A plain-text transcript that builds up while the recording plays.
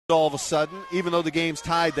all of a sudden, even though the game's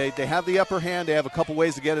tied, they have the upper hand. They have a couple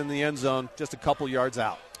ways to get in the end zone, just a couple yards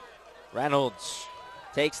out. Reynolds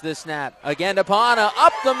takes the snap. Again to Pana,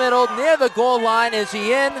 up the middle, near the goal line. Is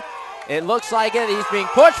he in? It looks like it. He's being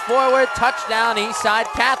pushed forward. Touchdown,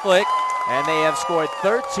 Eastside Catholic. And they have scored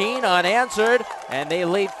 13 unanswered, and they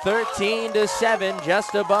lead 13-7,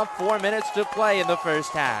 just above 4 minutes to play in the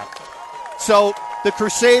first half. So the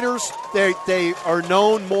Crusaders, they are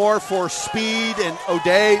known more for speed, and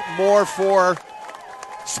O'Day more for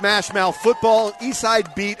smash mouth football.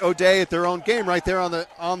 Eastside beat O'Day at their own game right there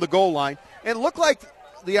on the goal line. And it looked like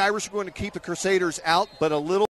the Irish were going to keep the Crusaders out, but a little